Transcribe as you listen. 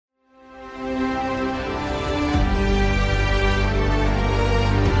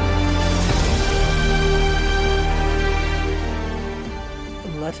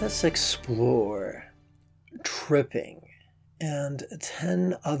let's explore Tripping and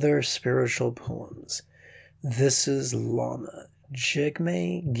 10 other spiritual poems. This is Lama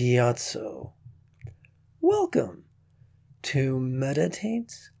Jigme Gyatso. Welcome to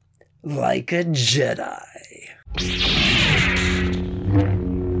Meditate Like a Jedi.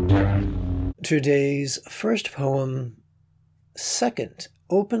 Today's first poem, second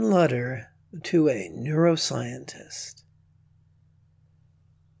open letter to a neuroscientist.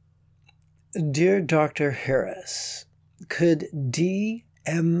 Dear Dr. Harris, could DMT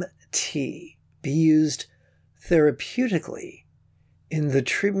be used therapeutically in the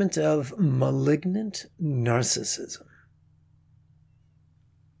treatment of malignant narcissism?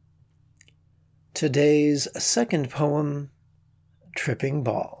 Today's second poem, Tripping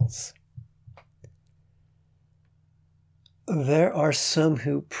Balls. There are some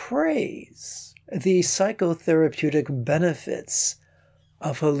who praise the psychotherapeutic benefits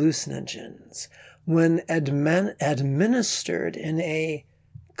of hallucinogens when administered in a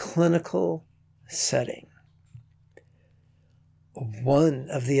clinical setting. One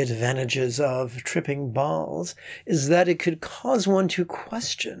of the advantages of tripping balls is that it could cause one to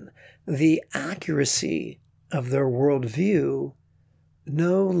question the accuracy of their worldview,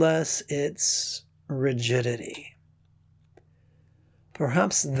 no less its rigidity.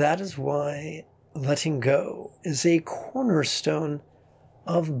 Perhaps that is why letting go is a cornerstone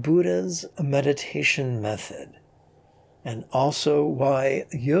of Buddha's meditation method, and also why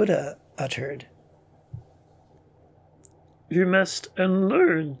Yoda uttered, "You must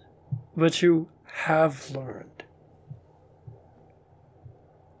unlearn what you have learned."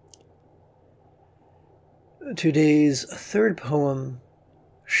 Today's third poem,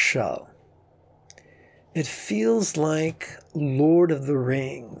 Shell. It feels like Lord of the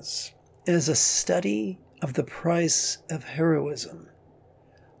Rings as a study of the price of heroism.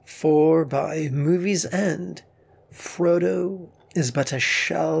 For by movie's end, Frodo is but a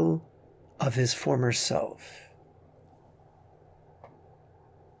shell of his former self.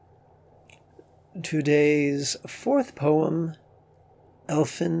 Today's fourth poem,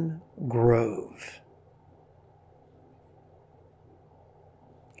 Elfin Grove.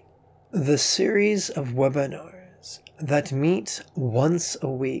 The series of webinars that meet once a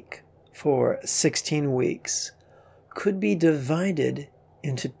week for 16 weeks could be divided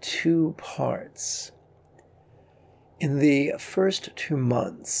into 2 parts. In the first 2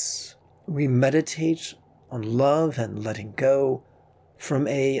 months, we meditate on love and letting go from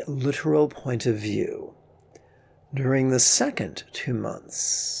a literal point of view. During the second 2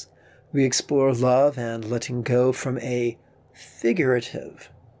 months, we explore love and letting go from a figurative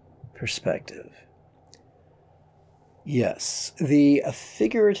perspective. Yes, the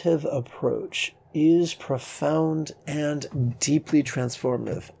figurative approach is profound and deeply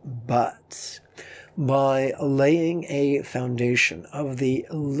transformative, but by laying a foundation of the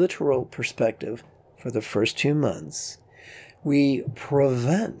literal perspective for the first 2 months, we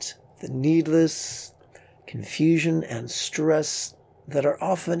prevent the needless confusion and stress that are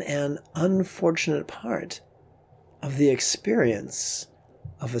often an unfortunate part of the experience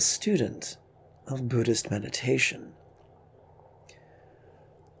of a student of Buddhist meditation.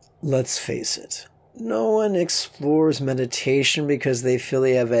 Let's face it, no one explores meditation because they feel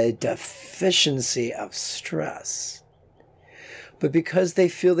they have a deficiency of stress, but because they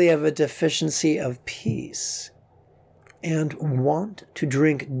feel they have a deficiency of peace and want to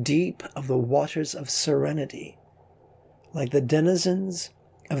drink deep of the waters of serenity, like the denizens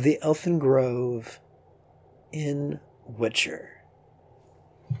of the Elfin Grove in Witcher.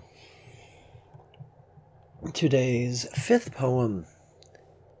 Today's fifth poem,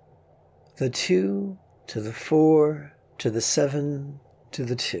 the 2 to the 4 to the 7 to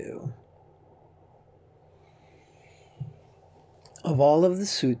the 2. Of all of the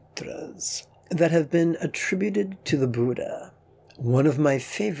sutras that have been attributed to the Buddha, one of my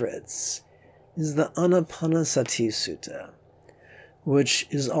favorites is the Anapanasati Sutta, which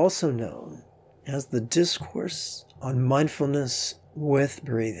is also known as the Discourse on Mindfulness with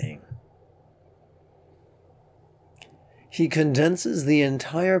Breathing. He condenses the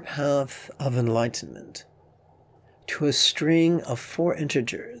entire path of enlightenment to a string of 4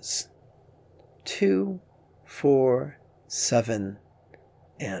 integers, 2, 4, 7,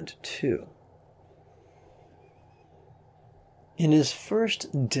 and 2. In his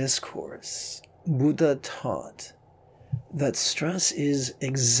first discourse, Buddha taught that stress is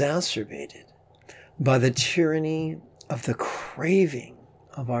exacerbated by the tyranny of the craving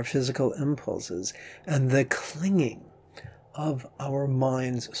of our physical impulses and the clinging of our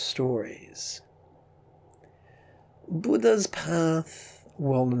mind's stories. Buddha's path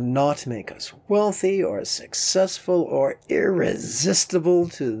will not make us wealthy or successful or irresistible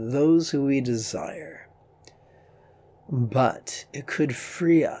to those who we desire. But it could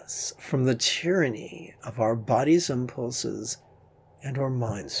free us from the tyranny of our body's impulses and our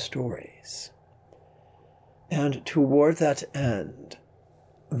mind's stories. And toward that end,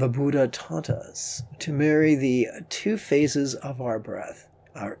 the Buddha taught us to marry the two phases of our breath,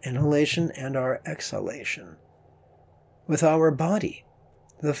 our inhalation and our exhalation, with our body,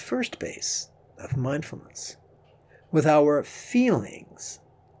 the first base of mindfulness, with our feelings,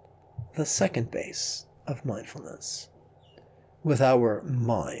 the second base of mindfulness, with our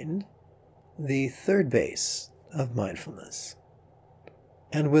mind, the third base of mindfulness,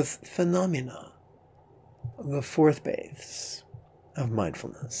 and with phenomena, the fourth base of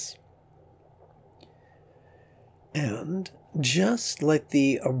mindfulness. And just like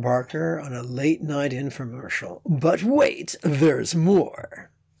the barker on a late-night infomercial, but wait, there's more.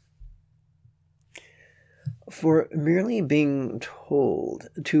 For merely being told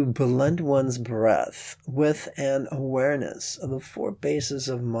to blend one's breath with an awareness of the four bases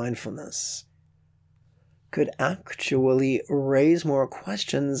of mindfulness could actually raise more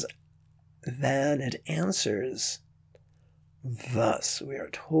questions than it answers. Thus, we are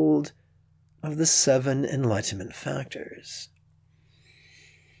told of the 7 enlightenment factors.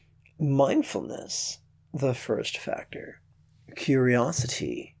 Mindfulness, the first factor.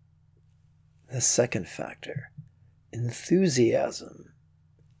 Curiosity, the second factor. Enthusiasm,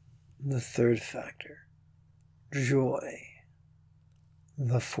 the third factor. Joy,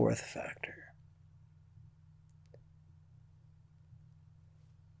 the fourth factor.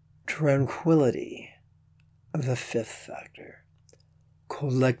 Tranquility, the fifth factor.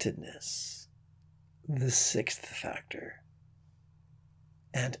 Collectedness, the sixth factor.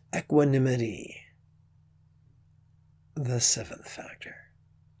 And equanimity, the seventh factor.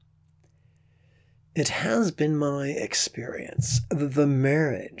 It has been my experience that the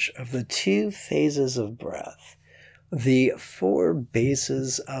marriage of the two phases of breath, the four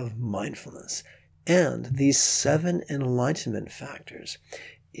bases of mindfulness, and the 7 enlightenment factors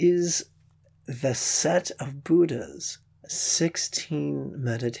is the set of Buddha's 16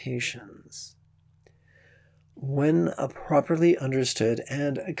 meditations. When properly understood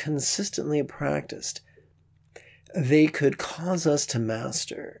and consistently practiced, they could cause us to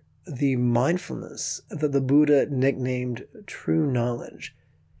master the mindfulness that the Buddha nicknamed true knowledge,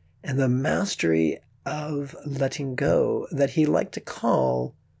 and the mastery of letting go that he liked to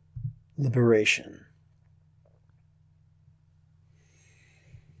call liberation.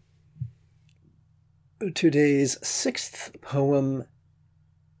 Today's 6th poem,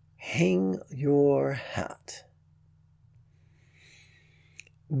 Hang Your Hat.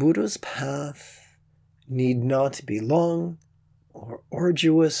 Buddha's path need not be long or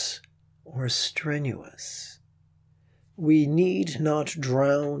arduous or strenuous. We need not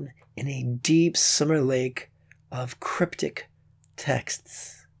drown in a deep summer lake of cryptic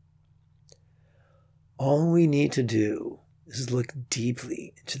texts. All we need to do is look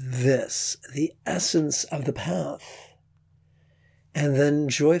deeply into this, the essence of the path, and then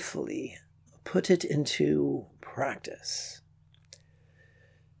joyfully put it into practice.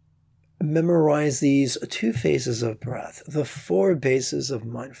 Memorize these 2 phases of breath, the 4 bases of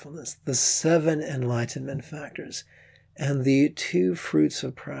mindfulness, the 7 enlightenment factors, and the 2 fruits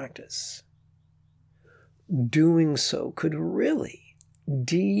of practice. Doing so could really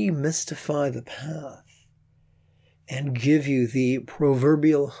demystify the path and give you the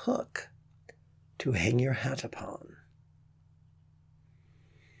proverbial hook to hang your hat upon.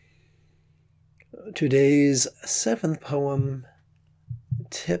 Today's 7th poem,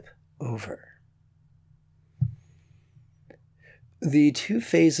 Tip Over. The 2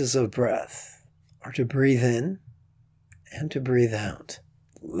 phases of breath are to breathe in and to breathe out.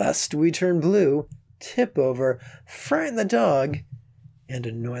 Lest we turn blue, tip over, frighten the dog, and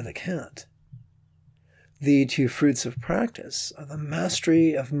annoy the cat. The 2 fruits of practice are the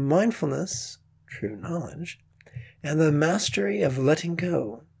mastery of mindfulness, true knowledge, and the mastery of letting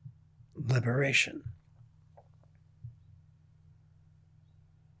go, liberation.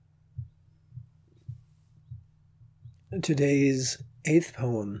 Today's 8th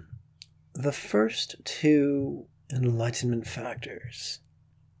poem, the first 2 enlightenment factors.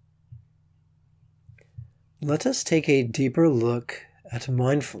 Let us take a deeper look at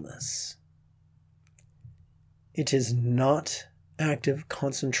mindfulness. It is not active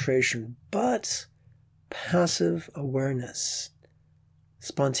concentration, but passive awareness,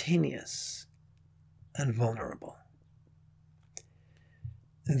 spontaneous and vulnerable.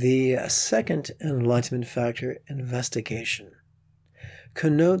 The second enlightenment factor, investigation.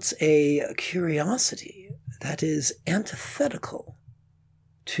 connotes a curiosity that is antithetical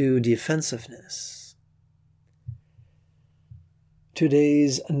to defensiveness.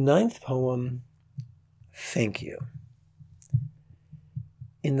 Today's 9th poem, Thank You.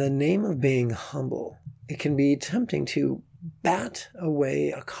 In the name of being humble, it can be tempting to bat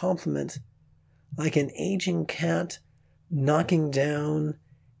away a compliment like an aging cat knocking down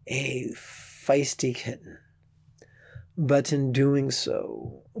a feisty kitten. But in doing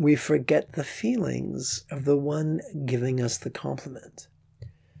so, we forget the feelings of the one giving us the compliment.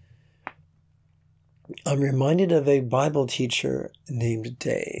 I'm reminded of a Bible teacher named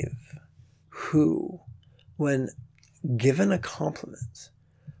Dave, who, when given a compliment,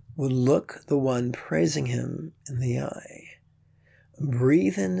 would look the one praising him in the eye,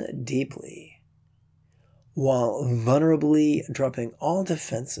 breathe in deeply, while vulnerably dropping all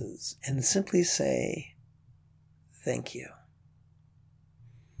defenses and simply say, "Thank you."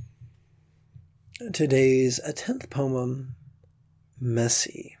 Today's 10th poem,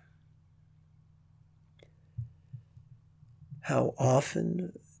 Messy. How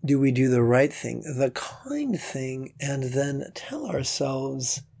often do we do the right thing, the kind thing, and then tell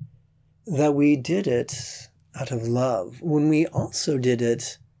ourselves that we did it out of love, when we also did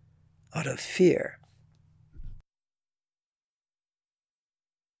it out of fear?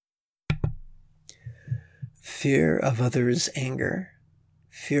 Fear of others' anger,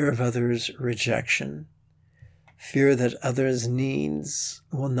 fear of others' rejection, fear that others' needs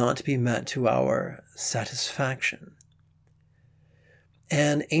will not be met to our satisfaction.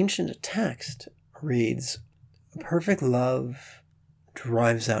 An ancient text reads, "Perfect love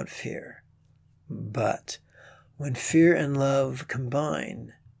drives out fear." But when fear and love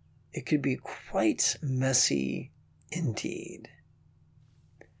combine, it could be quite messy indeed.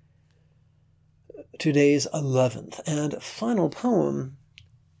 Today's 11th and final poem,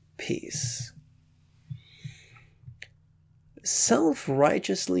 Peace.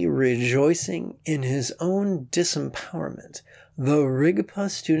 Self-righteously rejoicing in his own disempowerment, the Rigpa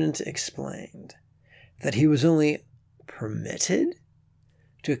student explained that he was only permitted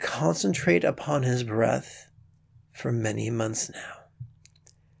to concentrate upon his breath for many months now.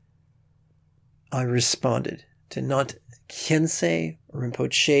 I responded, did not Khyentse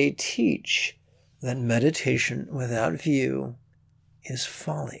Rinpoche teach that meditation without view is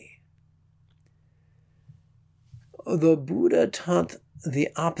folly? The Buddha taught the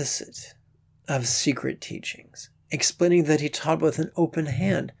opposite of secret teachings, explaining that he taught with an open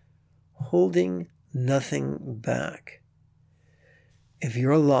hand, holding nothing back. If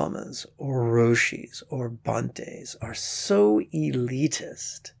your lamas or roshis or bantes are so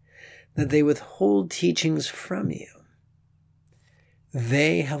elitist that they withhold teachings from you,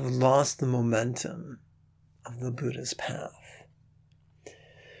 they have lost the momentum of the Buddha's path.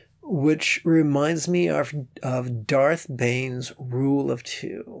 Which reminds me of Darth Bane's rule of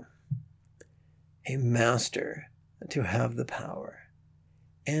two: a master to have the power,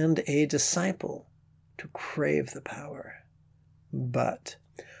 and a disciple to crave the power. But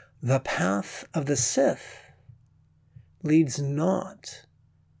the path of the Sith leads not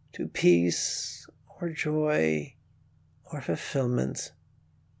to peace or joy or fulfillment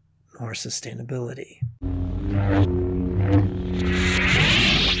or sustainability.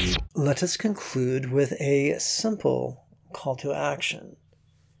 Let us conclude with a simple call to action.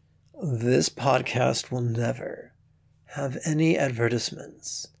 This podcast will never have any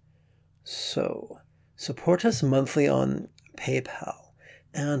advertisements, so support us monthly on PayPal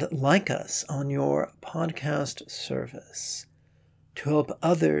and like us on your podcast service to help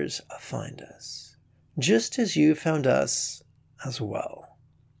others find us, just as you found us as well.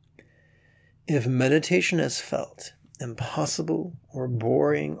 If meditation has felt impossible or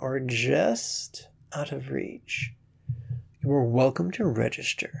boring or just out of reach, you are welcome to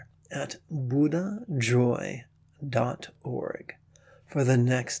register at buddhajoy.org for the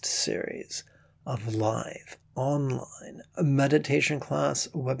next series of live online meditation class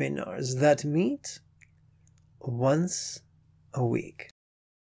webinars that meet once a week.